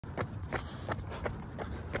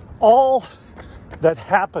all that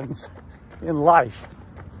happens in life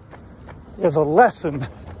is a lesson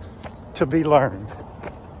to be learned.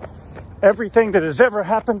 Everything that has ever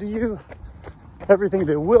happened to you, everything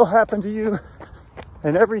that will happen to you,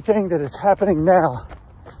 and everything that is happening now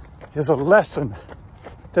is a lesson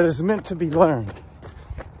that is meant to be learned.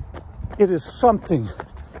 It is something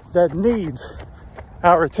that needs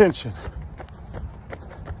our attention.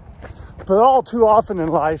 But all too often in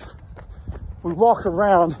life, we walk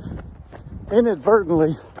around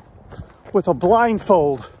inadvertently with a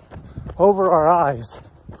blindfold over our eyes.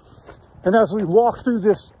 And as we walk through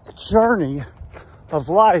this journey of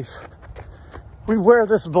life, we wear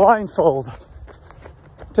this blindfold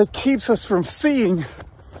that keeps us from seeing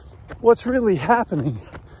what's really happening,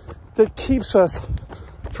 that keeps us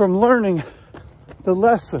from learning the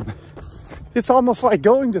lesson. It's almost like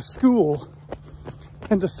going to school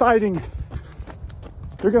and deciding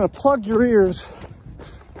you're going to plug your ears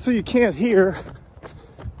so you can't hear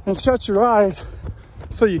and shut your eyes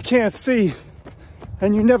so you can't see,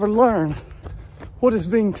 and you never learn what is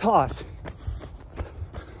being taught.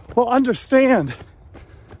 Well, understand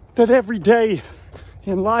that every day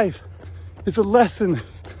in life is a lesson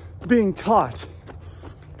being taught,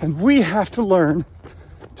 and we have to learn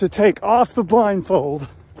to take off the blindfold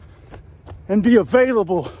and be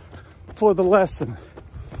available for the lesson,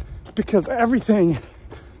 because everything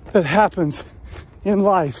that happens in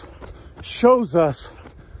life shows us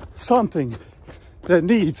something that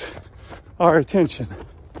needs our attention.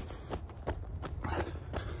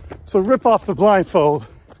 So rip off the blindfold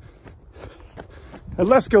and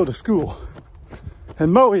let's go to school.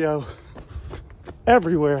 And Moyo,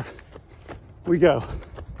 everywhere we go.